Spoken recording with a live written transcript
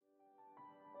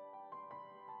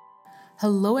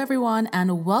Hello, everyone,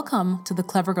 and welcome to the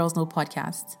Clever Girls Know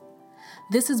podcast.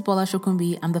 This is Bola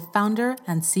Shokumbi. I'm the founder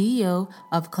and CEO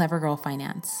of Clever Girl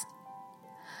Finance.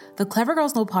 The Clever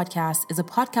Girls Know podcast is a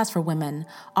podcast for women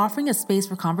offering a space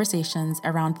for conversations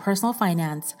around personal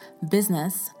finance,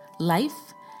 business,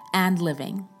 life, and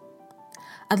living.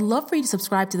 I'd love for you to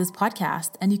subscribe to this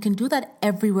podcast, and you can do that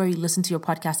everywhere you listen to your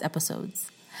podcast episodes.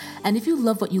 And if you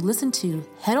love what you listen to,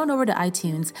 head on over to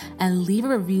iTunes and leave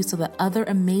a review so that other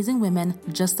amazing women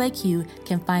just like you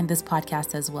can find this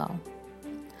podcast as well.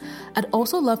 I'd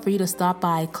also love for you to stop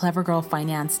by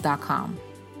clevergirlfinance.com.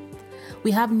 We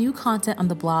have new content on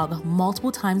the blog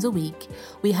multiple times a week.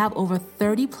 We have over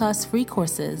 30 plus free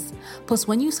courses. Plus,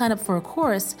 when you sign up for a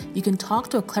course, you can talk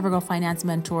to a Clever Girl Finance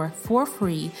mentor for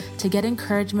free to get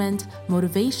encouragement,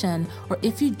 motivation, or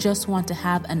if you just want to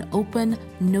have an open,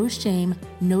 no shame,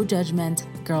 no judgment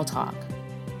girl talk.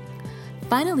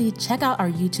 Finally, check out our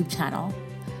YouTube channel.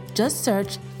 Just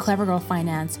search Clever Girl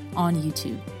Finance on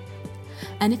YouTube.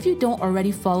 And if you don't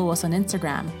already follow us on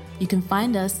Instagram, you can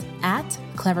find us at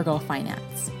Clever Girl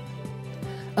Finance.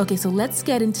 Okay, so let's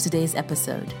get into today's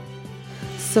episode.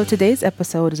 So today's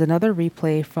episode is another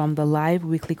replay from the live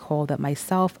weekly call that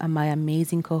myself and my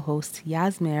amazing co-host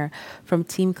Yasmir from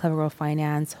Team Clever Girl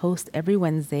Finance host every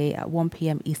Wednesday at 1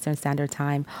 p.m. Eastern Standard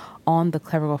Time on the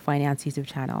Clever Girl Finance YouTube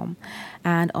channel.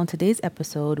 And on today's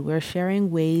episode, we're sharing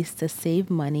ways to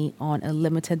save money on a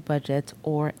limited budget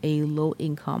or a low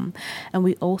income. And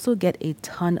we also get a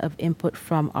ton of input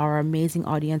from our amazing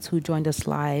audience who joined us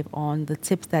live on the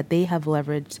tips that they have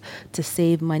leveraged to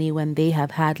save money when they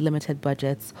have had limited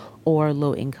budgets or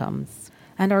low incomes.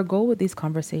 And our goal with these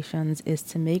conversations is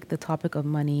to make the topic of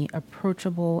money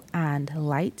approachable and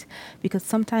light, because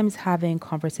sometimes having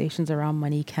conversations around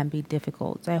money can be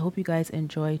difficult. So I hope you guys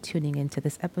enjoy tuning into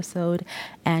this episode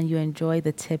and you enjoy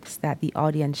the tips that the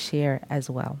audience share as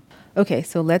well. Okay,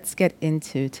 so let's get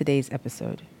into today's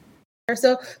episode.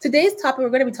 So today's topic, we're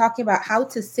going to be talking about how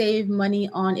to save money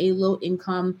on a low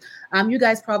income. You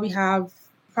guys probably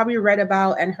read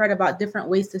about and heard about different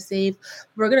ways to save.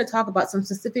 We're going to talk about some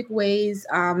specific ways,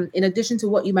 in addition to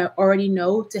what you might already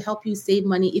know, to help you save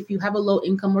money if you have a low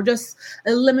income or just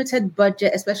a limited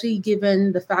budget, especially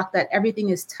given the fact that everything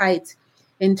is tight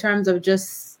in terms of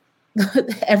just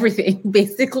everything,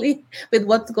 basically, with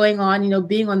what's going on,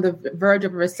 being on the verge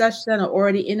of a recession or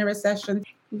already in a recession.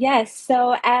 Yes.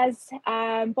 So as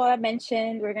Bola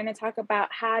mentioned, we're going to talk about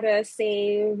how to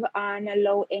save on a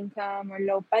low income or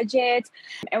low budget.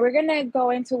 And we're going to go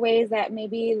into ways that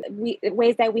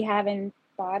ways that we haven't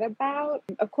thought about.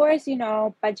 Of course,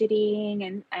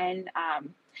 budgeting and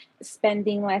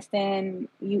spending less than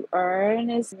you earn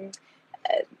is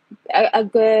a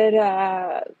good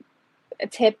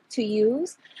tip to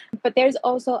use. But there's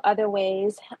also other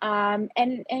ways.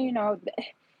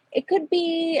 It could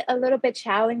be a little bit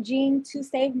challenging to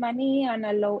save money on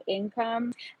a low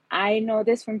income. I know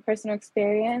this from personal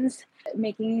experience,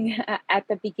 making at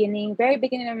the very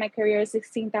beginning of my career,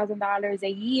 $16,000 a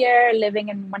year, living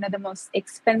in one of the most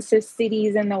expensive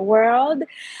cities in the world.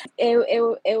 It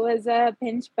was a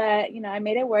pinch, but I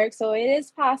made it work. So it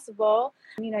is possible.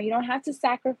 You don't have to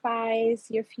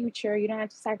sacrifice your future. You don't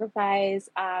have to sacrifice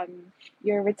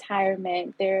your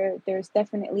retirement. There's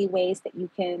definitely ways that you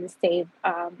can save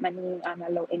money on a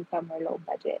low income or low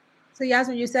budget. So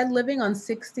Yasmin, you said living on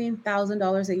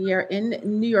 $16,000 a year in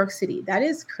New York City. That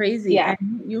is crazy. Yeah.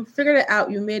 And you figured it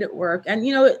out. You made it work. And,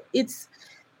 it's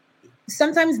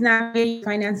sometimes navigating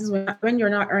finances when you're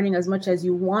not earning as much as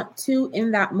you want to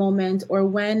in that moment, or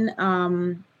when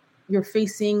you're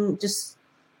facing just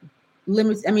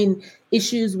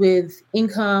issues with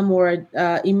income or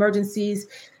emergencies.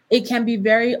 It can be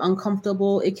very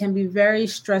uncomfortable. It can be very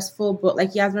stressful, but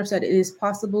like Yasmin said, it is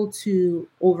possible to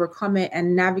overcome it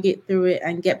and navigate through it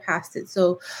and get past it.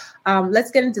 So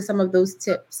let's get into some of those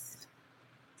tips.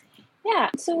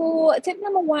 Yeah. So tip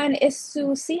number one is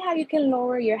to see how you can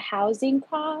lower your housing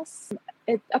costs.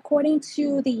 According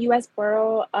to the U.S.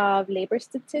 Bureau of Labor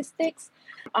Statistics,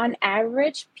 on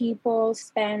average, people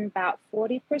spend about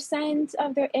 40%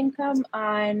 of their income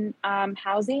on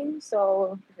housing.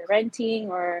 So if you're renting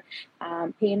or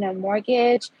paying a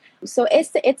mortgage. So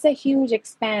it's a huge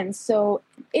expense. So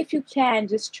if you can,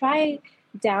 just try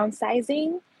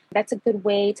downsizing. That's a good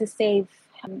way to save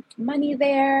money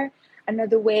there.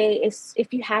 Another way is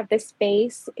if you have the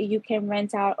space, you can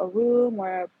rent out a room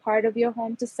or part of your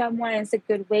home to someone. It's a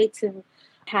good way to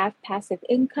have passive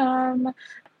income.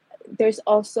 There's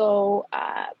also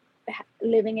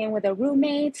living in with a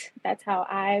roommate. That's how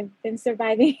I've been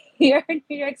surviving here in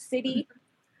New York City.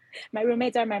 My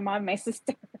roommates are my mom, my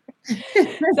sister.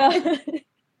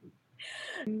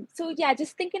 So yeah,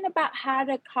 just thinking about how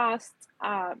to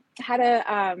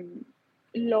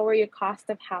lower your cost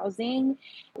of housing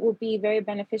will be very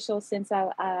beneficial since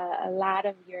a lot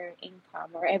of your income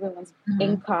or everyone's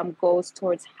income goes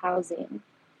towards housing.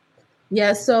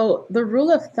 Yeah, so the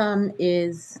rule of thumb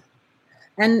is,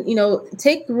 and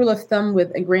take the rule of thumb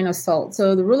with a grain of salt.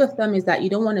 So the rule of thumb is that you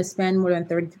don't want to spend more than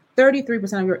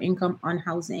 33% of your income on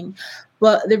housing.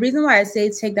 But the reason why I say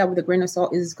take that with a grain of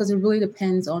salt is because it really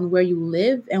depends on where you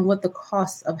live and what the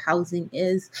cost of housing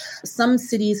is. Some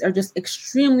cities are just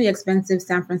extremely expensive,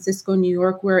 San Francisco, New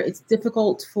York, where it's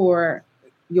difficult for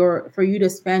you to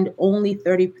spend only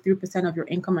 33% of your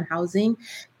income on housing,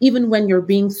 even when you're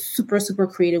being super, super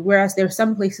creative. Whereas there are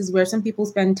some places where some people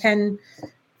spend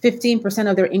 15%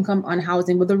 of their income on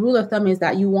housing. But the rule of thumb is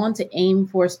that you want to aim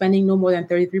for spending no more than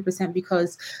 33%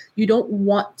 because you don't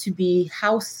want to be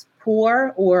house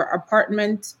poor or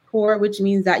apartment poor, which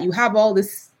means that you have all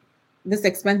this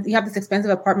expense, you have this expensive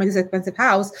apartment, this expensive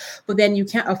house, but then you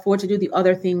can't afford to do the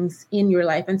other things in your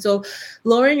life. And so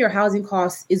lowering your housing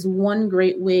costs is one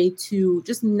great way to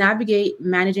just navigate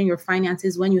managing your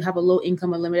finances when you have a low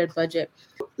income or limited budget.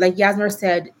 Like Yasmer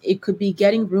said, it could be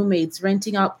getting roommates,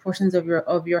 renting out portions of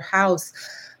your house,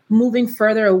 moving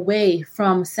further away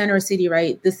from center city,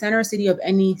 right? The center city of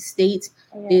any state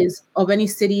is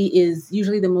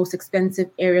usually the most expensive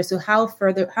area. So how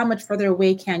much further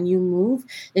away can you move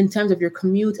in terms of your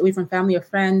commute, away from family or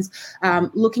friends?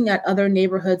 Looking at other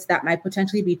neighborhoods that might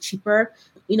potentially be cheaper.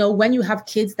 When you have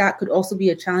kids, that could also be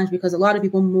a challenge because a lot of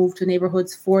people move to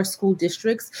neighborhoods for school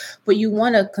districts, but you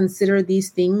want to consider these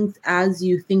things as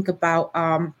you think about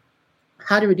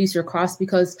how to reduce your costs,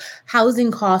 because housing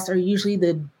costs are usually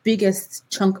the biggest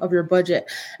chunk of your budget.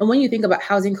 And when you think about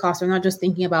housing costs, you're not just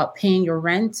thinking about paying your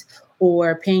rent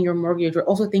or paying your mortgage. You're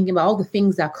also thinking about all the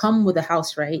things that come with a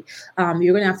house, right?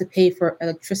 You're going to have to pay for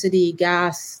electricity,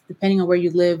 gas, depending on where you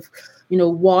live,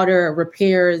 water,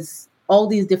 repairs, all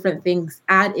these different things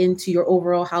add into your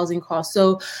overall housing costs.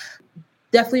 So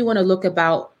definitely want to look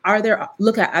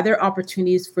at other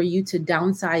opportunities for you to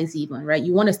downsize even, right?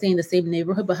 You want to stay in the same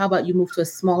neighborhood, but how about you move to a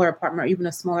smaller apartment or even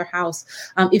a smaller house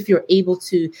if you're able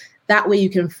to. That way you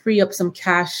can free up some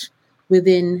cash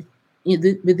within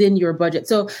your budget.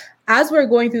 So as we're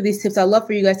going through these tips, I'd love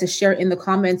for you guys to share in the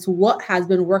comments what has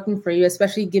been working for you,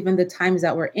 especially given the times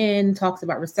that we're in, talks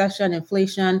about recession,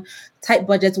 inflation, tight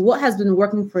budgets. What has been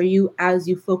working for you as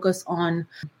you focus on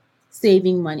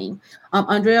saving money?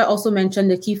 Andrea also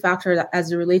mentioned the key factor that as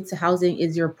it relates to housing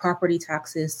is your property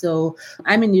taxes. So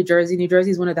I'm in New Jersey. New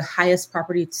Jersey is one of the highest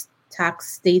property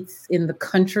tax states in the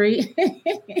country.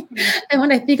 And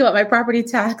when I think about my property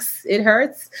tax, it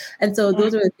hurts. And so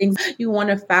those are the things you want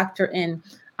to factor in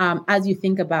as you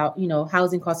think about,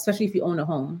 housing costs, especially if you own a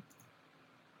home.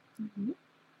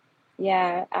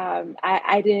 Yeah,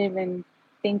 I didn't even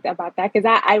think about that because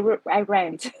I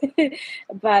rent,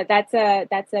 but that's a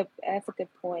good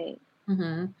point.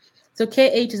 Mm-hmm. So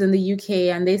KH is in the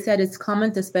UK, and they said it's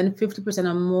common to spend 50%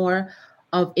 or more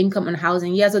of income on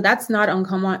housing. Yeah, so that's not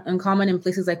uncommon in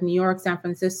places like New York, San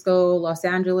Francisco, Los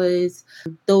Angeles,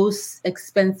 those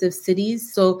expensive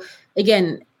cities. So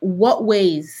again, what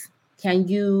ways can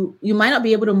you might not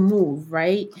be able to move,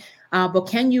 right? But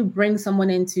can you bring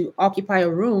someone in to occupy a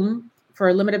room for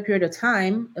a limited period of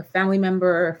time, a family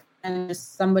member and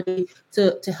somebody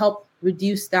to help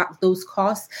reduce those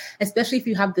costs, especially if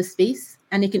you have the space,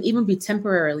 and it can even be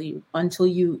temporarily until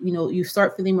you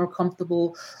start feeling more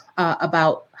comfortable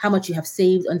about how much you have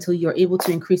saved, until you're able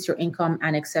to increase your income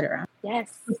and etc.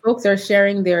 Yes, folks are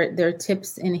sharing their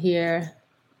tips in here.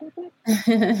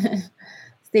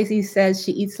 Stacy says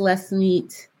she eats less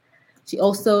meat. She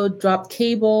also dropped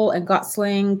cable and got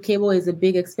Sling. Cable is a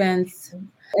big expense.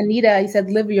 Anita, you said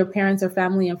live with your parents or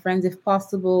family and friends if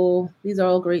possible. These are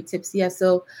all great tips. Yeah,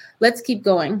 so let's keep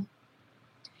going.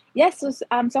 Yes, so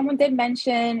someone did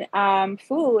mention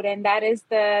food, and that is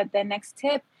the next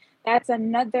tip. That's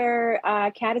another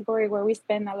category where we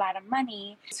spend a lot of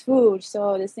money. It's food.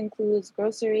 So this includes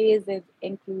groceries, it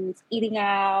includes eating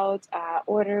out,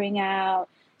 ordering out.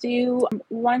 So you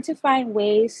want to find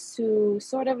ways to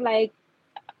sort of like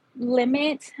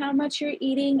limit how much you're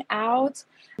eating out,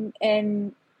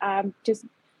 and just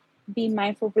be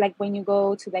mindful of, like, when you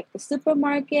go to like the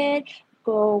supermarket,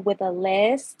 go with a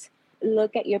list,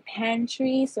 look at your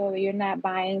pantry so you're not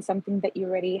buying something that you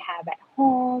already have at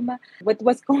home. With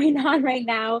what's going on right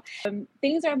now,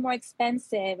 things are more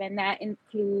expensive, and that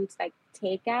includes like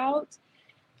takeout.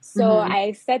 So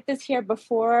I said this here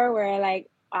before, where like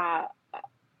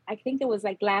I think it was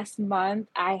like last month,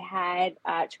 I had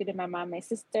treated my mom, my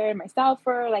sister, and myself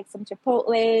for like some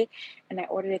Chipotle, and I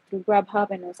ordered it through Grubhub,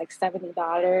 and it was like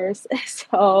 $70.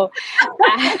 So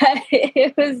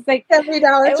it was like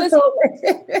 $70 it was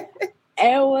Chipotle.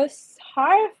 it was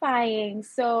horrifying.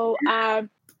 So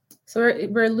So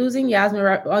we're losing Yasmin.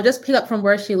 I'll just pick up from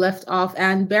where she left off.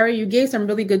 And Barry, you gave some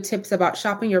really good tips about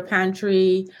shopping your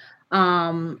pantry.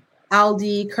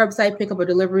 Aldi, curbside pickup or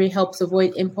delivery helps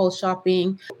avoid impulse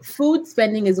shopping. Food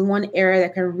spending is one area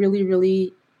that can really,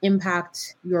 really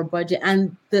impact your budget.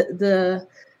 And the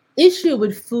issue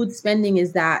with food spending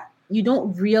is that you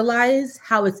don't realize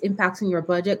how it's impacting your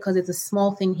budget because it's a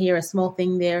small thing here, a small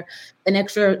thing there, an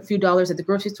extra few dollars at the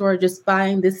grocery store, just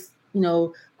buying this,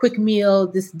 quick meal,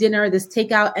 this dinner, this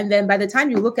takeout. And then by the time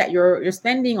you look at your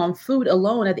spending on food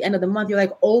alone at the end of the month, you're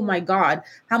like, oh my God,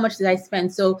 how much did I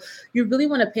spend? So you really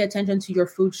want to pay attention to your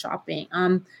food shopping.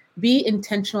 Be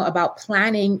intentional about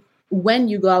planning when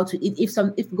you go out to eat.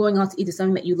 If going out to eat is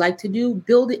something that you like to do,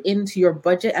 build it into your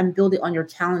budget and build it on your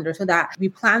calendar so that we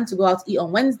plan to go out to eat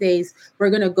on Wednesdays. We're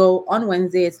going to go on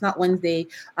Wednesday. It's not Wednesday.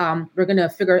 We're going to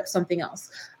figure something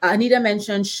else. Anita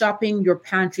mentioned shopping your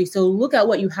pantry. So look at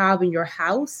what you have in your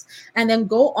house and then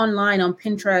go online on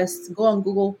Pinterest, go on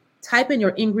Google, type in your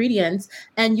ingredients,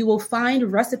 and you will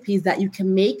find recipes that you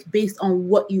can make based on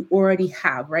what you already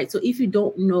have, right? So if you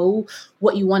don't know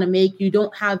what you want to make, you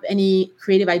don't have any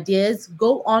creative ideas,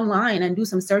 go online and do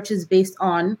some searches based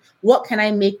on what can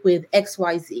I make with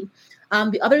XYZ.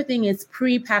 The other thing is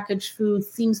pre-packaged food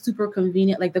seems super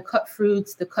convenient, like the cut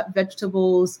fruits, the cut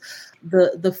vegetables,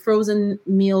 the frozen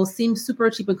meals seem super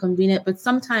cheap and convenient, but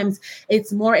sometimes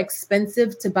it's more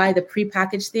expensive to buy the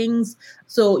pre-packaged things.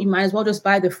 So you might as well just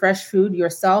buy the fresh food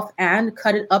yourself and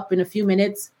cut it up in a few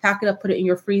minutes, pack it up, put it in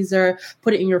your freezer,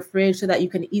 put it in your fridge so that you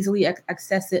can easily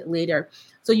access it later.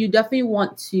 So you definitely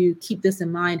want to keep this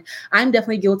in mind. I'm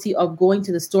definitely guilty of going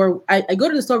to the store. I go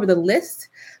to the store with a list,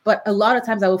 but a lot of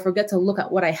times I will forget to look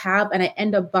at what I have and I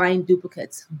end up buying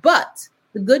duplicates. But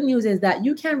the good news is that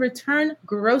you can return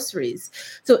groceries.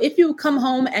 So if you come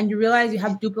home and you realize you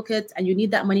have duplicates and you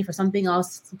need that money for something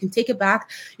else, you can take it back.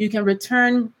 You can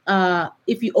return,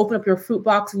 if you open up your fruit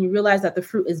box and you realize that the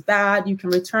fruit is bad, you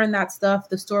can return that stuff.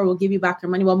 The store will give you back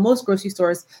your money. Well, most grocery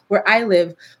stores where I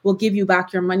live will give you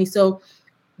back your money. So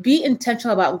be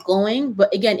intentional about going.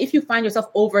 But again, if you find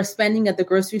yourself overspending at the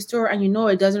grocery store and you know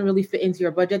it doesn't really fit into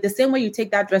your budget, the same way you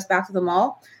take that dress back to the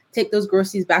mall, take those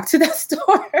groceries back to that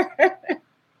store.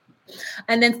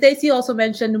 And then Stacey also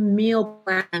mentioned meal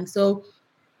planning. So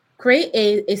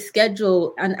create a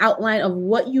schedule, an outline of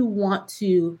what you want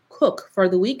to cook for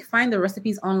the week. Find the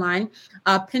recipes online.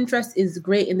 Pinterest is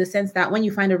great in the sense that when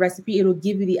you find a recipe, it'll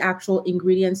give you the actual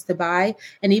ingredients to buy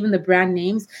and even the brand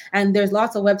names. And there's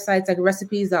lots of websites like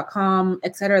recipes.com,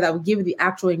 etc., that will give you the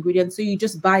actual ingredients. So you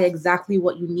just buy exactly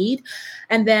what you need.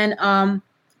 And then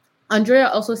Andrea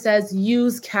also says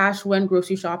use cash when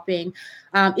grocery shopping.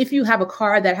 If you have a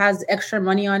card that has extra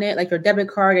money on it, like your debit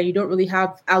card, and you don't really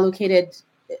have allocated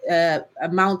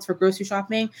amounts for grocery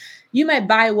shopping, you might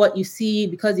buy what you see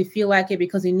because you feel like it,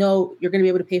 because you know you're going to be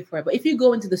able to pay for it. But if you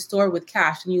go into the store with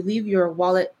cash and you leave your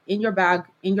wallet in your bag,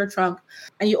 in your trunk,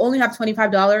 and you only have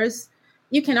 $25,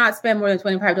 you cannot spend more than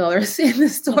 $25 in the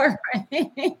store,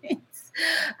 right?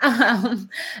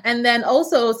 And then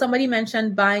also somebody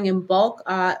mentioned buying in bulk.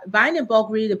 Buying in bulk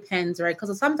really depends, right?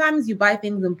 Because sometimes you buy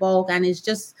things in bulk and it's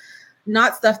just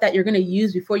not stuff that you're going to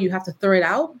use before you have to throw it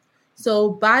out. So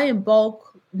buy in bulk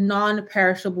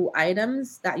non-perishable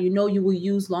items that you know you will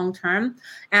use long term.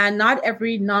 And not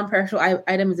every non-perishable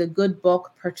item is a good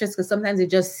bulk purchase, because sometimes it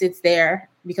just sits there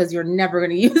because you're never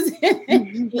going to use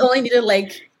it. You only need it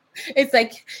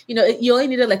you only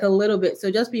need it like a little bit.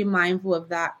 So just be mindful of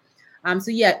that.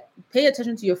 So yeah, pay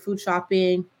attention to your food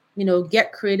shopping,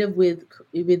 get creative with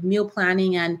meal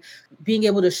planning and being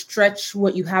able to stretch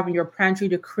what you have in your pantry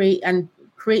to create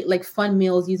like fun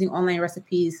meals using online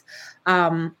recipes.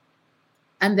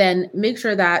 And then make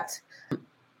sure that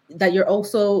you're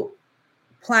also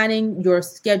planning your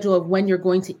schedule of when you're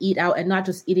going to eat out and not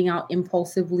just eating out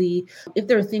impulsively. If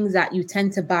there are things that you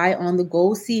tend to buy on the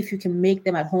go, see if you can make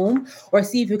them at home, or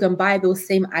see if you can buy those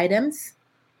same items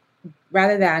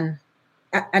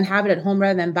and have it at home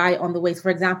rather than buy it on the way. So for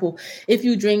example, if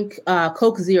you drink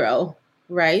Coke Zero,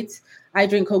 right? I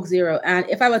drink Coke Zero. And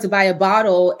if I were to buy a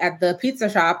bottle at the pizza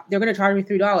shop, they're going to charge me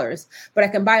 $3. But I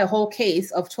can buy a whole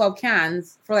case of 12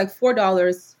 cans for like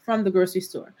 $4 from the grocery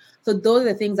store. So those are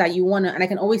the things that you want to, and I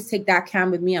can always take that can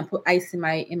with me and put ice in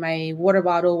my water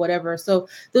bottle, whatever. So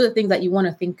those are the things that you want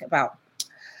to think about.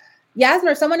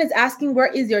 Yasmer, someone is asking, where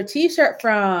is your t-shirt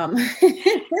from?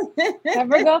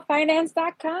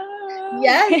 CleverGirlFinance.com.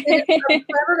 Yes, it is from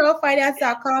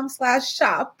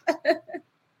clevergirlfinance.com/shop.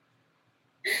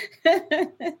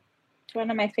 One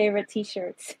of my favorite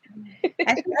t-shirts.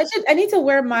 I need to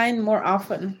wear mine more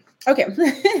often. Okay,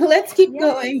 let's keep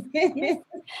going. Yes.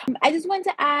 I just want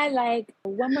to add like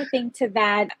one more thing to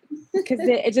that, because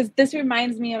this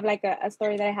reminds me of like a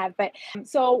story that I have. But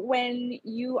so when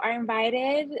you are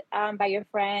invited by your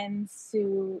friends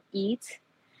to eat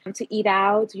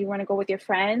out, you want to go with your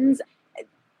friends,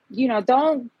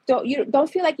 don't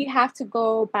feel like you have to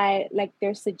go by like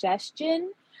their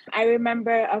suggestion. I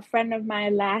remember a friend of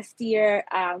mine last year,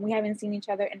 we haven't seen each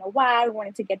other in a while. We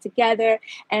wanted to get together,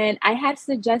 and I had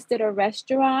suggested a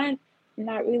restaurant,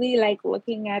 not really like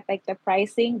looking at like the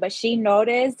pricing, but she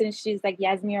noticed and she's like,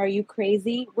 Yasmin, are you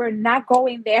crazy? We're not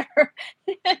going there.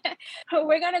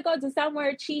 We're going to go to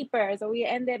somewhere cheaper. So we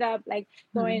ended up like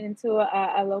going into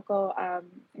a local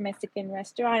Mexican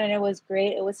restaurant, and it was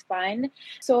great. It was fun.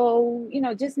 So,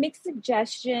 just make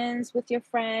suggestions with your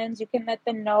friends. You can let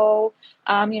them know,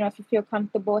 if you feel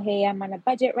comfortable, hey, I'm on a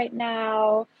budget right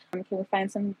now. Can we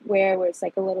find somewhere where it's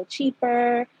like a little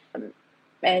cheaper?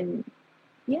 And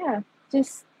yeah,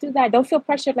 just do that. Don't feel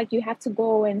pressured like you have to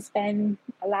go and spend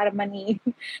a lot of money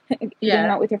eating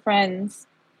out with your friends.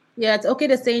 Yeah, it's okay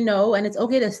to say no, and it's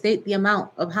okay to state the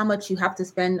amount of how much you have to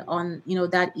spend on,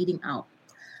 that eating out.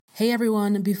 Hey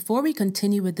everyone, before we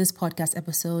continue with this podcast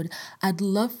episode, I'd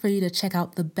love for you to check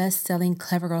out the best-selling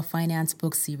Clever Girl Finance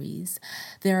book series.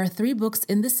 There are 3 books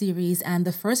in the series, and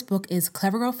the first book is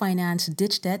Clever Girl Finance,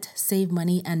 Ditch Debt, Save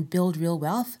Money, and Build Real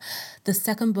Wealth. The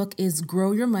second book is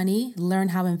Grow Your Money, Learn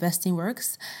How Investing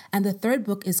Works. And the third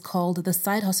book is called The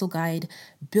Side Hustle Guide,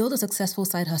 Build a Successful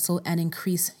Side Hustle and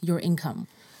Increase Your Income.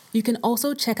 You can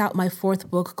also check out my 4th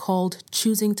book called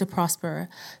Choosing to Prosper,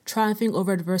 Triumphing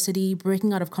Over Adversity,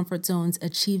 Breaking Out of Comfort Zones,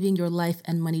 Achieving Your Life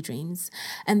and Money Dreams.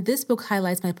 And this book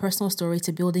highlights my personal story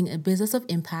to building a business of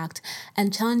impact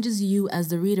and challenges you as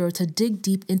the reader to dig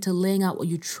deep into laying out what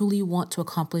you truly want to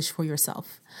accomplish for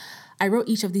yourself. I wrote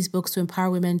each of these books to empower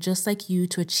women just like you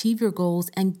to achieve your goals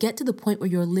and get to the point where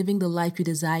you're living the life you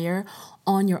desire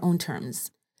on your own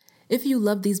terms. If you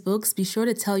love these books, be sure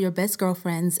to tell your best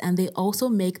girlfriends, and they also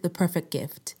make the perfect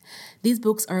gift. These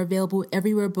books are available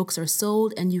everywhere books are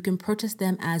sold, and you can purchase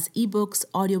them as ebooks,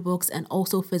 audiobooks, and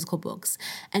also physical books.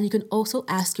 And you can also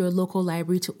ask your local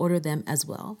library to order them as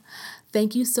well.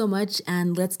 Thank you so much,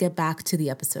 and let's get back to the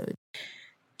episode.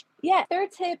 Yeah,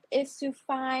 third tip is to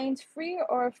find free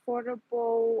or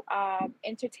affordable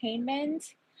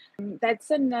entertainment.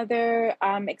 That's another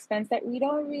expense that we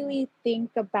don't really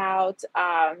think about,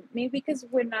 maybe because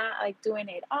we're not like doing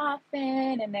it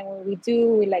often, and then when we do,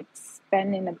 we like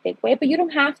spend in a big way, but you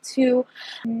don't have to.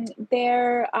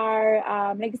 There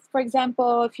are like, for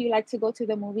example, if you like to go to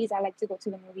the movies, I like to go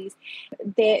to the movies.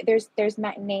 There's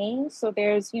matinees, so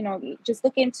there's, just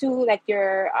look into like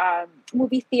your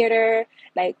movie theater,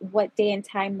 like what day and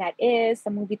time that is.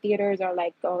 Some movie theaters are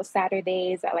like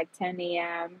Saturdays at like 10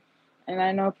 a.m. And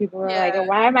I know people are like,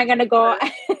 why am I gonna go?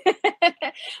 but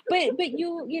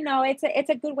it's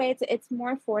a good way. It's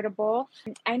more affordable.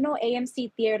 I know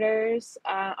AMC theaters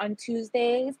on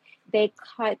Tuesdays, they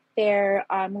cut their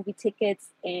movie tickets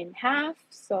in half.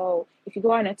 So if you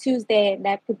go on a Tuesday,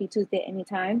 that could be Tuesday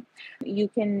anytime, you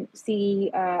can see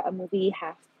a movie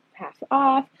half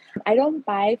off. I don't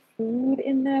buy food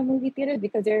in the movie theater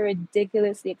because they're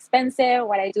ridiculously expensive.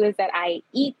 What I do is that I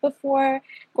eat before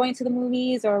going to the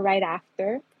movies or right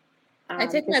after. I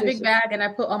take my big bag and I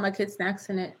put all my kids' snacks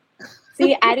in it.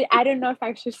 See, I don't know if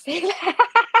I should say that.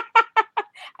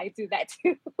 I do that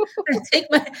too. I take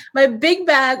my big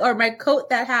bag or my coat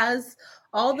that has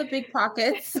all the big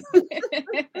pockets.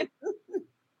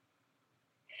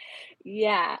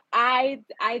 Yeah, I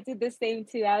do the same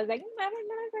too. I was like, I don't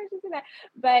know if I should do that.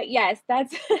 But yes,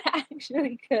 that's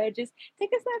actually good. Just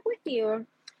take a snack with you.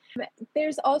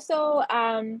 There's also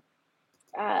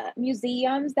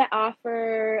museums that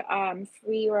offer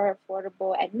free or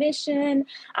affordable admission.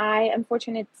 I am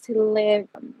fortunate to live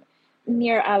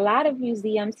near a lot of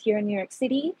museums here in New York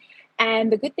City.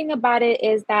 And the good thing about it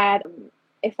is that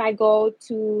if I go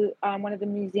to one of the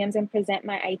museums and present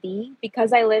my ID,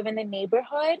 because I live in the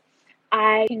neighborhood,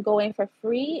 I can go in for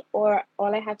free, or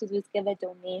all I have to do is give a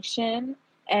donation,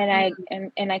 and I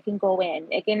can go in.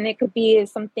 Again, it could be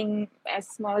something as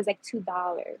small as like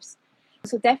 $2.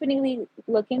 So definitely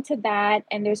look into that.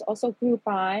 And there's also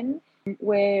Groupon,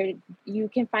 where you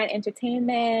can find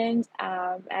entertainment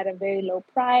at a very low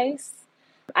price.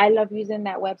 I love using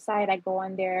that website. I go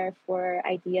on there for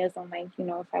ideas on like,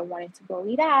 if I wanted to go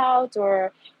eat out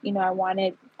or, I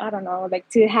wanted, I don't know, like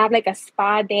to have like a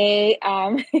spa day,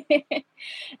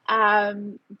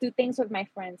 do things with my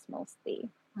friends mostly.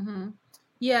 Mm-hmm.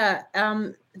 Yeah,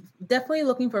 definitely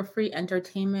looking for free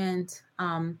entertainment.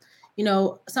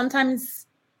 Sometimes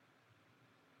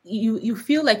you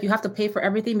feel like you have to pay for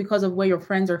everything because of where your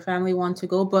friends or family want to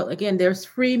go. But again, there's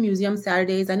free museum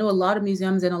Saturdays. I know a lot of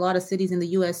museums in a lot of cities in the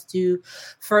US do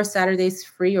first Saturdays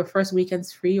free or first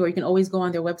weekends free, or you can always go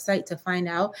on their website to find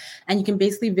out. And you can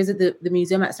basically visit the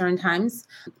museum at certain times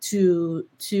to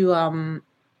tour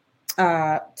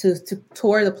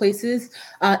the places.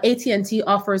 AT&T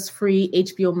offers free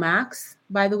HBO Max,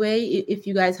 by the way, if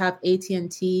you guys have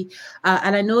AT&T.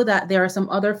 And I know that there are some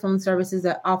other phone services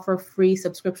that offer free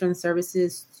subscription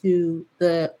services to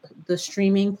the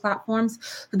streaming platforms.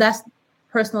 So that's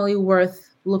personally worth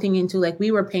looking into. Like, we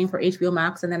were paying for HBO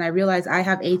Max, and then I realized I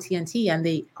have AT&T and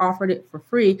they offered it for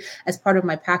free as part of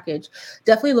my package.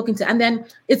 Definitely looking to, and then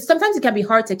sometimes it can be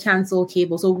hard to cancel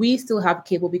cable. So we still have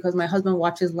cable because my husband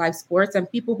watches live sports,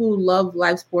 and people who love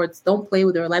live sports don't play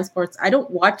with their live sports. I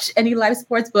don't watch any live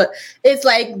sports, but it's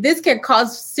like this can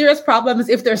cause serious problems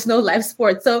if there's no live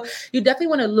sports. So you definitely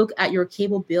want to look at your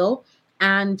cable bill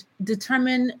and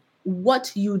determine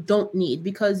what you don't need,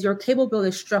 because your cable bill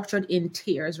is structured in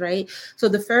tiers, right? So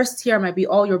the first tier might be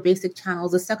all your basic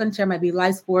channels. The second tier might be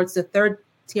live sports. The third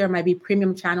tier might be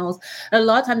premium channels. And a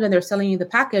lot of times when they're selling you the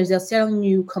package, they're selling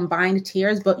you combined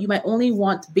tiers, but you might only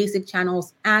want basic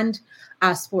channels and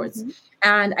sports. Mm-hmm.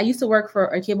 And I used to work for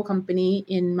a cable company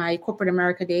in my corporate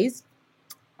America days.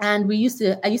 And I used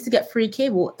to get free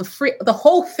cable. The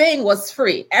whole thing was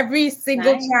free, every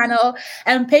single channel,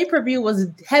 and pay-per-view was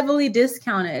heavily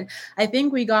discounted. I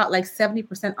think we got like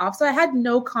 70% off. So I had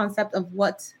no concept of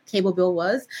what cable bill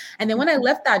was. And then when I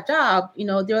left that job, they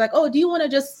were like, "Oh, do you want to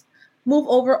just move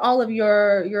over all of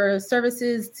your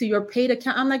services to your paid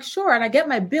account?" I'm like, "Sure." And I get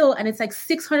my bill and it's like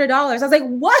 $600. I was like,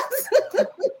 "What?"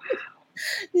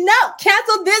 No,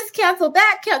 cancel this, cancel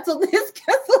that, cancel this,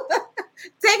 cancel that.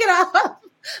 Take it off.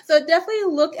 So definitely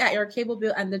look at your cable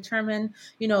bill and determine,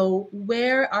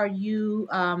 where are you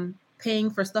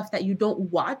paying for stuff that you don't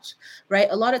watch, right?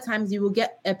 A lot of times you will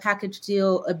get a package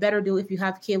deal, a better deal if you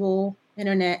have cable,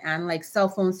 internet, and like cell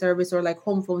phone service or like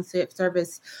home phone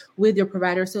service with your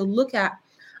provider. So look at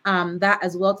that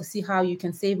as well to see how you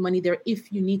can save money there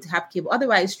if you need to have cable.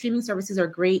 Otherwise, streaming services are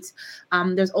great.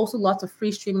 There's also lots of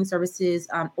free streaming services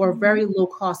or very low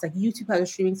cost. Like YouTube has a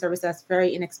streaming service that's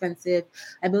very inexpensive.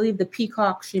 I believe the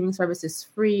Peacock streaming service is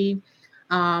free.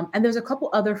 And there's a couple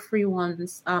other free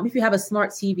ones. If you have a smart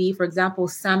TV, for example,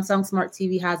 Samsung Smart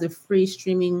TV has a free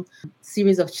streaming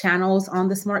series of channels on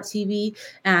the smart TV,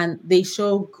 and they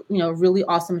show, really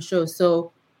awesome shows.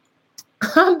 So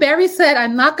Barry said,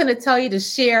 "I'm not going to tell you to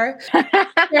share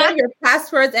your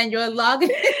passwords and your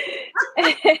login."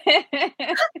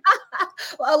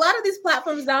 Well, a lot of these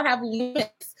platforms now have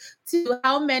limits to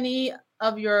how many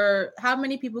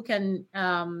people can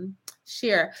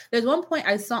share. There's one point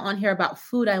I saw on here about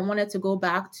food I wanted to go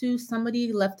back to.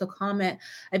 Somebody left a comment,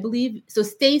 I believe. So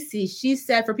Stacy, she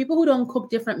said, for people who don't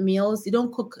cook different meals, you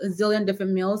don't cook a zillion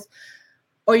different meals,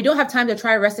 or you don't have time to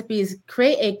try recipes,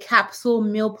 create a capsule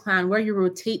meal plan where you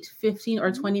rotate 15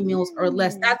 or 20 meals or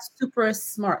less. That's super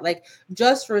smart. Like,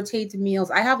 just rotate meals.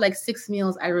 I have like 6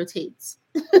 meals I rotate.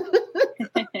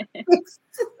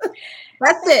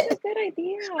 That's it. A good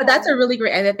idea. But that's a really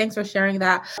great idea. Thanks for sharing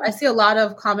that. I see a lot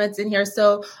of comments in here.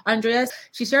 So Andrea,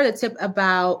 she shared a tip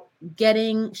about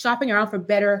shopping around for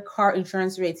better car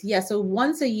insurance rates. Yeah. So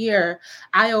once a year,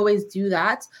 I always do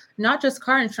that. Not just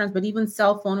car insurance, but even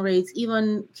cell phone rates,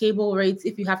 even cable rates.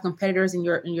 If you have competitors in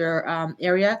your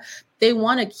area, they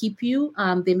want to keep you.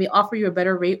 They may offer you a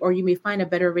better rate, or you may find a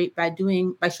better rate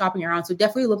by shopping around. So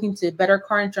definitely looking to better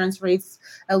car insurance rates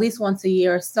at least once a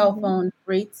year, cell phone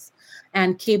rates,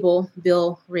 and cable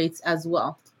bill rates as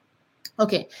well.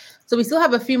 Okay, so we still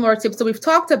have a few more tips. So we've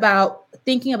talked about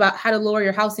thinking about how to lower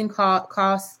your housing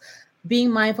costs, being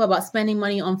mindful about spending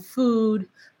money on food,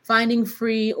 finding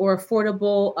free or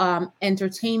affordable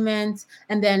entertainment.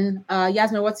 And then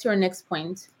Yasmin, what's your next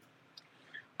point?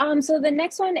 So the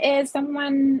next one is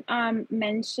someone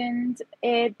mentioned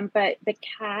it, but the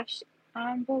cash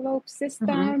envelope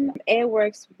system, it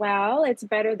works well. It's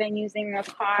better than using a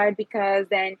card, because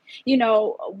then,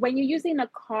 when you're using a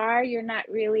card, you're not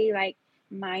really like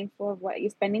mindful of what you're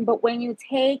spending. But when you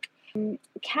take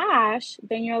cash,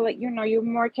 then you're like, you're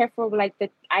more careful of like the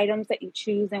items that you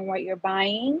choose and what you're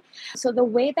buying. So the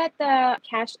way that the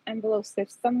cash envelope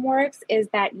system works is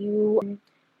that you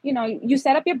you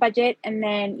set up your budget, and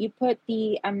then you put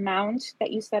the amount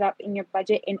that you set up in your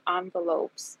budget in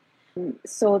envelopes,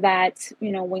 so that,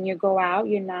 when you go out,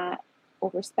 you're not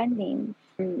overspending.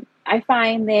 I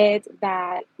find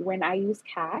that when I use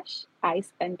cash, I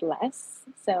spend less.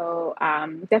 So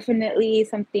definitely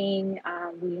something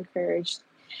we encourage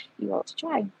you all to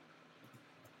try.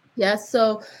 Yes.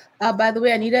 So, by the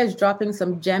way, Anita is dropping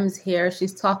some gems here.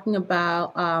 She's talking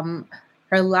about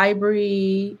her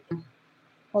library.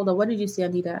 Hold on. What did you say,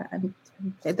 Anita?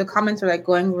 The comments are like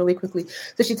going really quickly.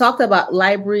 So she talked about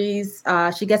libraries.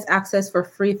 She gets access for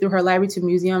free through her library to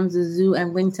museums, the zoo,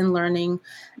 and LinkedIn Learning.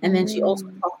 And then she also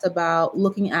talked about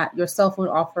looking at your cell phone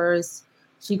offers.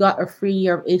 She got a free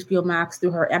year of HBO Max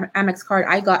through her Amex card.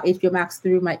 I got HBO Max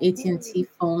through my AT&T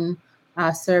phone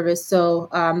service. So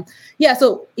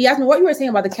so Yasmin, what you were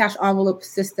saying about the cash envelope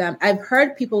system, I've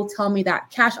heard people tell me that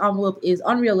cash envelope is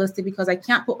unrealistic because I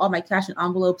can't put all my cash in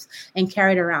envelopes and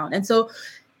carry it around. And so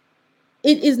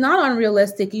it is not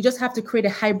unrealistic. You just have to create a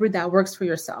hybrid that works for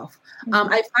yourself.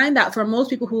 I find that for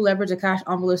most people who leverage a cash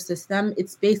envelope system,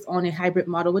 it's based on a hybrid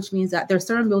model, which means that there's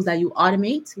certain bills that you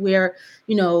automate where,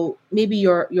 maybe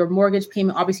your mortgage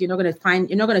payment, obviously you're not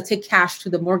going to take cash to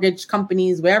the mortgage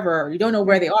companies, wherever. You don't know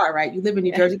where they are, right? You live in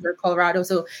New Jersey or Colorado.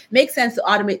 So it makes sense to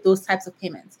automate those types of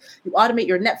payments. You automate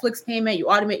your Netflix payment, you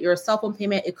automate your cell phone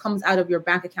payment, it comes out of your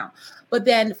bank account. But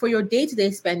then for your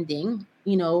day-to-day spending,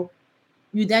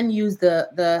 you then use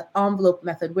the envelope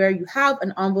method, where you have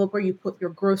an envelope where you put your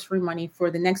grocery money for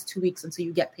the next 2 weeks until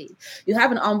you get paid. You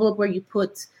have an envelope where you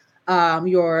put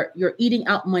your eating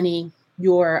out money,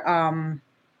 your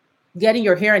getting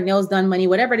your hair and nails done money,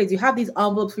 whatever it is. You have these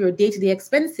envelopes for your day-to-day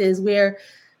expenses where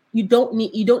you don't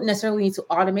necessarily need to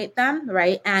automate them,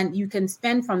 right? And you can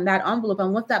spend from that envelope.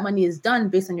 And once that money is done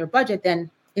based on your budget,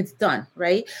 then it's done,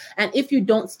 right? And if you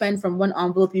don't spend from one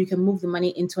envelope, you can move the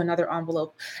money into another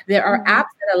envelope. There are apps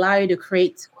that allow you to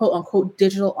create quote unquote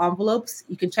digital envelopes.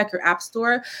 You can check your app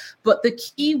store. But the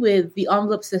key with the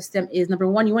envelope system is, number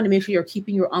one, you want to make sure you're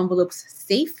keeping your envelopes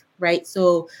safe, right?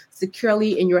 So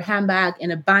securely in your handbag,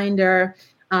 in a binder.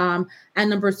 And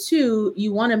number two,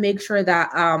 you want to make sure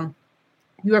that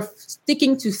you're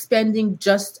sticking to spending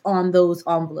just on those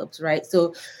envelopes, right?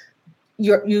 So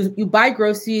you buy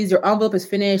groceries, your envelope is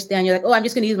finished, then you're like, oh, I'm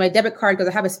just going to use my debit card because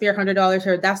I have a spare $100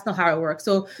 here. That's not how it works.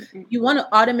 So you want to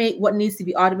automate what needs to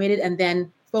be automated, and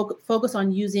then focus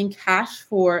on using cash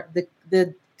for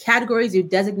the categories you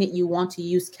designate you want to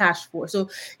use cash for. So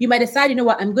you might decide,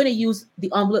 I'm going to use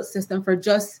the envelope system for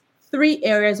just 3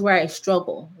 areas where I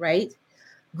struggle, right?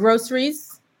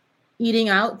 Groceries, eating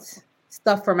out,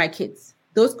 stuff for my kids.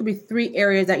 Those could be 3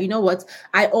 areas that,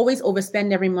 I always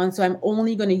overspend every month. So I'm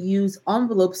only going to use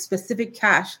envelope specific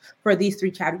cash for these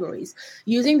 3 categories.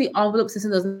 Using the envelope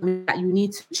system doesn't mean that you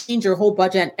need to change your whole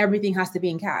budget and everything has to be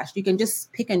in cash. You can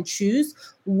just pick and choose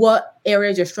what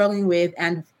areas you're struggling with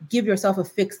and give yourself a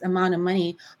fixed amount of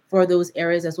money for those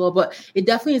areas as well. But it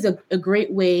definitely is a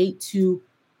great way to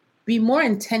be more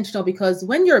intentional, because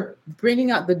when you're bringing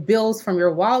out the bills from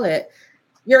your wallet,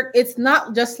 it's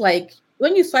not just like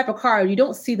when you swipe a card, you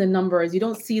don't see the numbers, you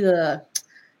don't see the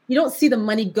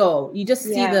money go. You just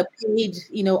see the page,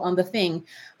 on the thing.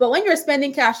 But when you're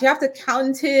spending cash, you have to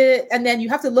count it, and then you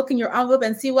have to look in your envelope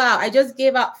and see, wow, I just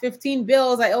gave out 15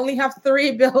 bills. I only have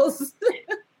 3 bills.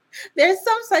 There's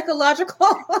some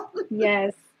psychological.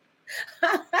 Yes.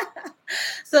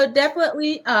 So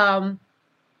definitely,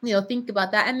 think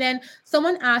about that. And then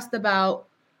someone asked about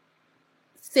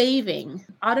saving.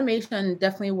 Automation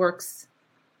definitely works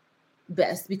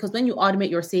best, because when you automate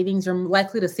your savings, you're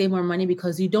likely to save more money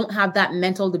because you don't have that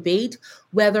mental debate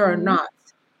whether or not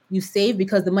you save,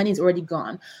 because the money is already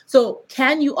gone. So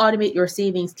can you automate your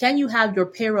savings? Can you have your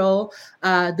payroll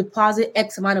deposit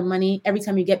X amount of money every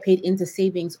time you get paid into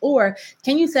savings? Or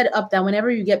can you set it up that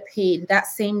whenever you get paid that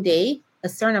same day, a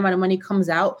certain amount of money comes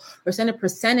out, or a certain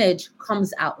percentage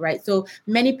comes out, right? So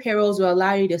many payrolls will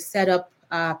allow you to set up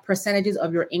percentages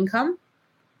of your income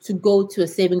to go to a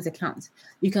savings account.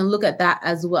 You can look at that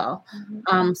as well.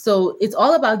 So it's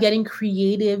all about getting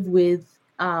creative with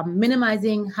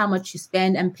minimizing how much you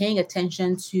spend and paying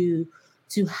attention to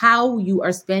how you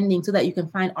are spending, so that you can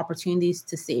find opportunities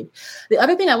to save. The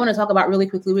other thing I want to talk about really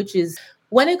quickly, which is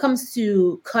when it comes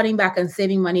to cutting back and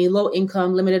saving money, low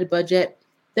income, limited budget,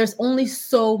 there's only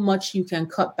so much you can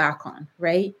cut back on,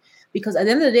 right? Because at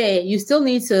the end of the day, you still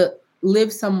need to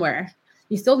live somewhere.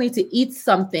 You still need to eat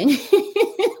something.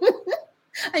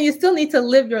 And you still need to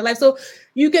live your life. So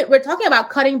we're talking about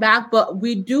cutting back, but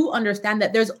we do understand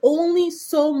that there's only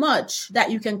so much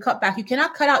that you can cut back. You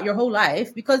cannot cut out your whole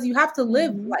life, because you have to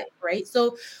live life, right?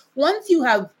 So once you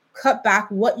have cut back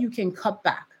what you can cut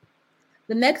back,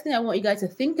 the next thing I want you guys to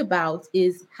think about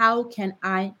is, how can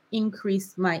I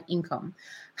increase my income?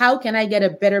 How can I get a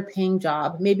better paying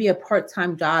job? Maybe a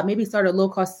part-time job, maybe start a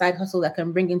low-cost side hustle that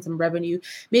can bring in some revenue.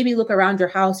 Maybe look around your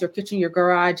house, your kitchen, your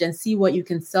garage, and see what you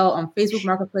can sell on Facebook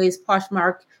Marketplace,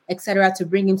 Poshmark, etc., to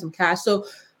bring in some cash. So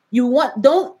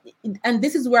and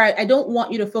this is where I don't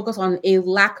want you to focus on a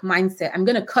lack mindset. I'm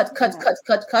going to cut.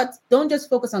 Don't just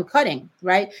focus on cutting,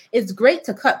 right? It's great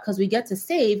to cut because we get to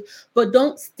save, but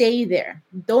don't stay there.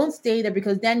 Don't stay there,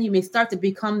 because then you may start to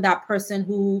become that person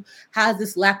who has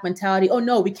this lack mentality. Oh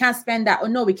no, we can't spend that. Oh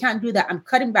no, we can't do that. I'm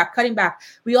cutting back.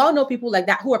 We all know people like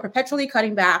that who are perpetually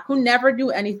cutting back, who never do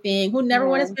anything, who never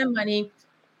want to spend money.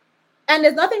 And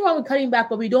there's nothing wrong with cutting back,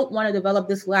 but we don't want to develop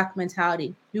this lack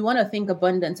mentality. We want to think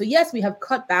abundant. So yes, we have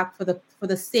cut back for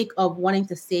the sake of wanting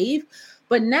to save,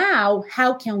 but now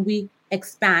how can we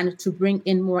expand to bring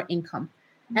in more income?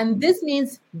 And this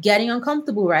means getting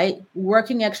uncomfortable, right?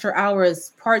 Working extra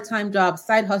hours, part-time job,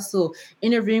 side hustle,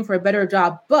 interviewing for a better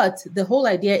job. But the whole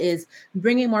idea is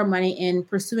bringing more money in,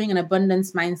 pursuing an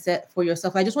abundance mindset for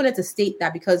yourself. I just wanted to state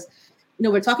that because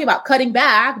we're talking about cutting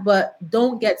back, but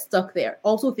don't get stuck there.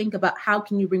 Also think about how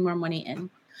can you bring more money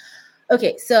in.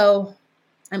 Okay, so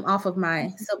I'm off of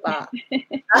my soapbox.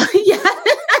 Yeah.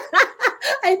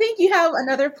 I think you have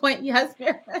another point,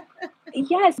 Yasmir.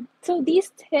 Yes. So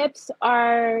these tips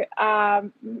are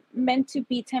meant to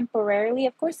be temporarily.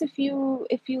 Of course, if you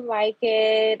like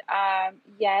it,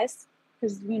 yes,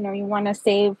 because you want to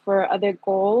save for other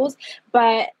goals.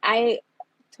 But I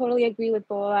totally agree with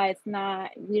Bola. It's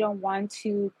not. We don't want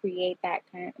to create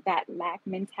that lack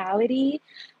mentality.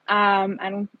 I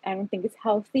don't think it's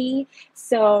healthy.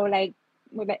 So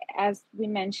as we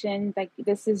mentioned,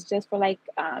 this is just for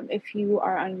if you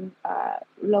are on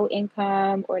low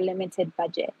income or limited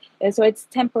budget. And so it's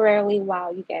temporarily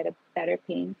while you get a better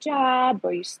paying job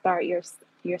or you start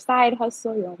your side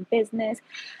hustle, your own business,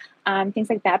 things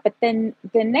like that. But then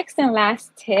the next and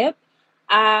last tip,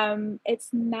 it's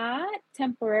not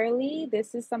temporarily.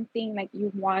 This is something like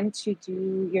you want to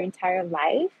do your entire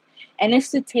life, and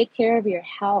it's to take care of your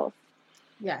health.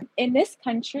 Yeah. In this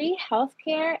country,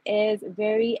 healthcare is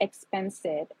very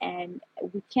expensive, and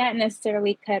we can't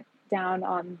necessarily cut down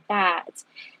on that.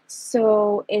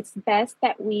 So it's best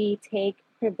that we take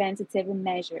preventative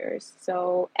measures.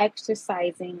 So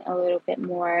exercising a little bit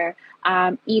more,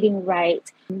 eating right.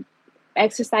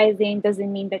 Exercising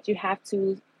doesn't mean that you have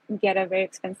to get a very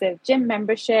expensive gym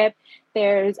membership.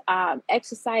 There's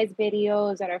exercise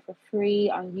videos that are for free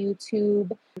on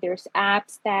YouTube. There's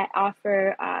apps that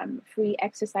offer free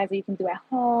exercise that you can do at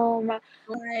home.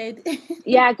 Right.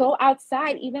 Yeah, go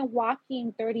outside. Even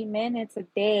walking 30 minutes a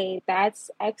day, that's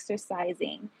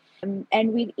exercising.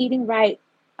 And with eating right,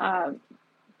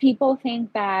 people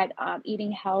think that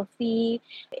eating healthy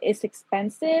is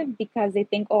expensive because they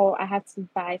think, oh, I have to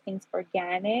buy things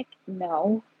organic.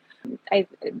 No.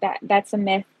 That's a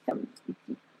myth.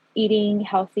 Eating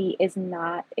healthy is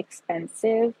not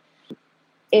expensive.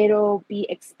 It'll be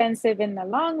expensive in the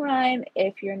long run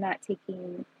if you're not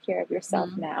taking care of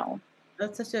yourself now.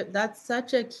 That's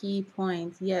such a key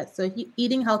point. Yes. So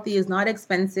eating healthy is not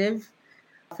expensive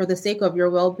for the sake of your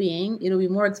well-being. It'll be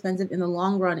more expensive in the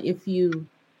long run if you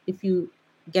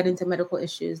get into medical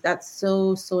issues. That's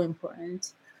so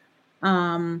important.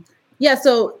 Yeah.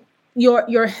 So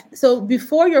so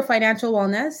before your financial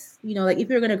wellness, if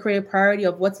you're going to create a priority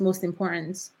of what's most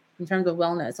important in terms of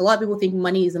wellness, a lot of people think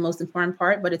money is the most important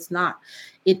part, but it's not.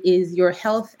 It is your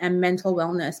health and mental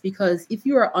wellness, because if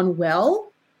you are unwell,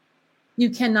 you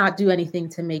cannot do anything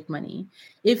to make money.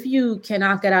 If you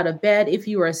cannot get out of bed, if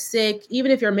you are sick,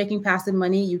 even if you're making passive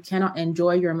money, you cannot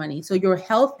enjoy your money. So your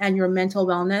health and your mental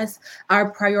wellness are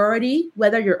priority,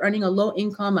 whether you're earning a low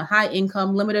income, a high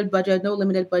income, limited budget, no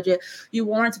limited budget. You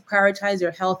want to prioritize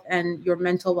your health and your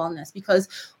mental wellness, because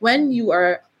when you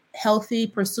are healthy,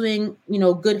 pursuing,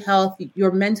 good health,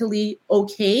 you're mentally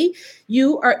okay,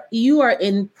 you are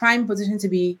in prime position to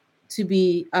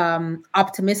be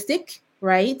optimistic,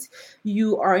 right?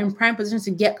 You are in prime position to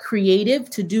get creative,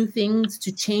 to do things,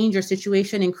 to change your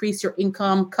situation, increase your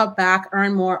income, cut back,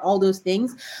 earn more, all those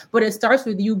things. But it starts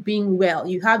with you being well.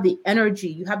 You have the energy,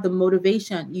 you have the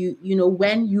motivation, you know,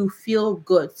 when you feel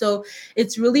good. So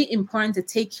it's really important to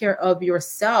take care of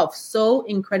yourself. So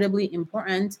incredibly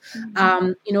important.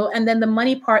 And then the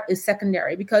money part is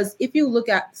secondary, because if you look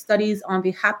at studies on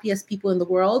the happiest people in the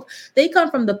world, they come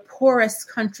from the poorest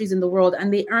countries in the world,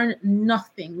 and they earn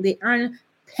nothing. They earn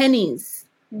pennies,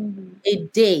 a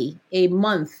day, a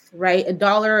month, right?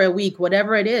 $1 a week,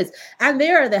 whatever it is. And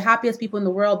they are the happiest people in the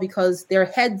world because their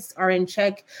heads are in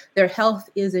check. Their health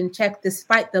is in check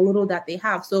despite the little that they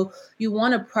have. So you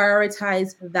want to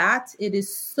prioritize that. It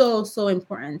is so, so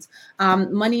important.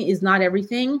 Money is not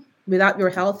everything. Without your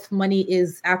health, money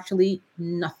is actually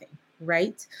nothing,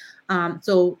 right?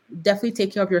 So definitely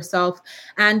take care of yourself.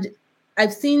 And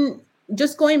I've seen,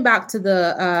 just going back to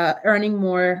the earning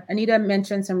more, Anita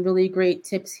mentioned some really great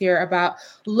tips here about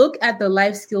look at the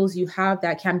life skills you have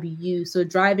that can be used. So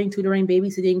driving, tutoring,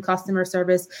 babysitting, customer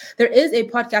service. There is a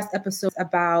podcast episode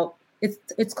about,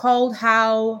 it's called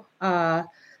How a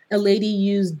Lady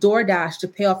Used DoorDash to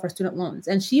Pay Off Her Student Loans.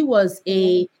 And she was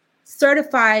a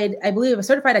certified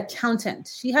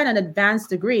accountant. She had an advanced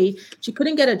degree. She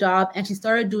couldn't get a job and she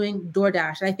started doing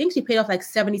DoorDash. And I think she paid off like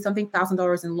 $70-something thousand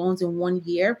in loans in 1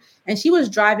 year. And she was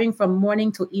driving from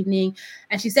morning till evening.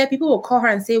 And she said people will call her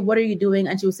and say, "What are you doing?"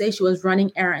 And she would say she was running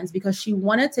errands because she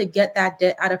wanted to get that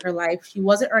debt out of her life. She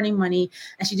wasn't earning money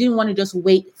and she didn't want to just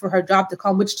wait for her job to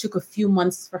come, which took a few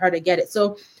months for her to get it.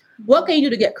 So what can you do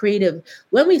to get creative?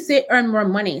 When we say earn more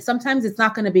money, sometimes it's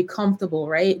not going to be comfortable,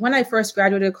 right? When I first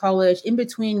graduated college, in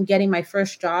between getting my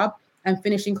first job and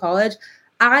finishing college,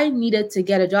 I needed to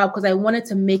get a job because I wanted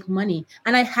to make money.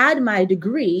 And I had my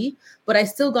degree, but I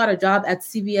still got a job at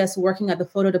CVS working at the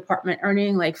photo department,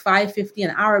 earning like $5.50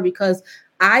 an hour because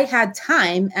I had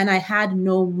time and I had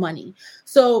no money.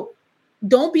 So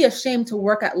don't be ashamed to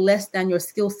work at less than your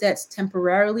skill sets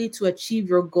temporarily to achieve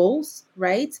your goals,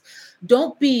 right?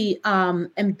 Don't be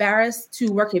embarrassed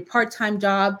to work a part-time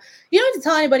job. You don't need to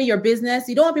tell anybody your business.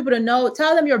 You don't want people to know.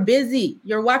 Tell them you're busy.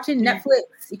 You're watching Netflix.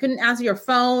 You couldn't answer your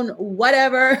phone,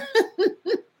 whatever.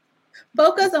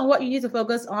 Focus on what you need to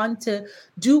focus on to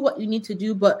do what you need to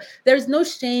do. But there's no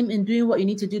shame in doing what you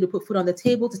need to do to put food on the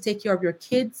table, to take care of your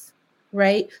kids,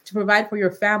 right? To provide for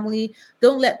your family.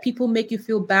 Don't let people make you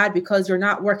feel bad because you're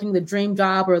not working the dream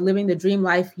job or living the dream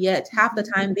life yet. Half the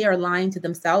time they are lying to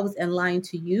themselves and lying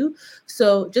to you.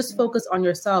 So just focus on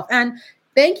yourself. And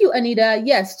thank you, Anita.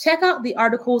 Yes, check out the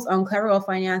articles on Clever Girl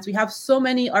Finance. We have so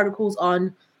many articles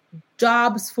on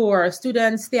jobs for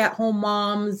students, stay-at-home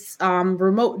moms,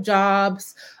 remote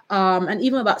jobs, and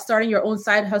even about starting your own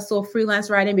side hustle, freelance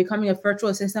writing, becoming a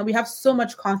virtual assistant. We have so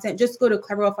much content. Just go to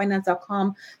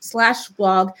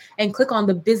clevergirlfinance.com/blog and click on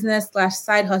the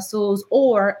business/side hustles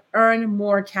or earn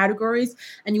more categories,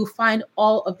 and you'll find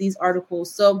all of these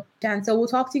articles. So we'll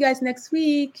talk to you guys next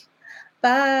week.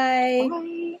 Bye.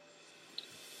 Bye.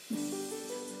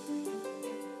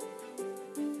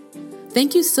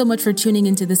 Thank you so much for tuning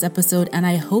into this episode, and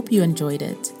I hope you enjoyed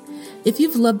it. If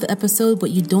you've loved the episode,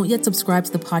 but you don't yet subscribe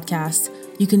to the podcast,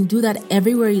 you can do that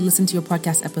everywhere you listen to your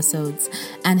podcast episodes.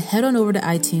 And head on over to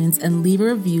iTunes and leave a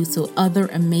review so other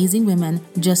amazing women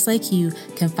just like you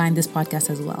can find this podcast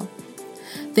as well.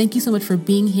 Thank you so much for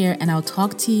being here, and I'll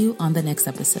talk to you on the next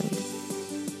episode.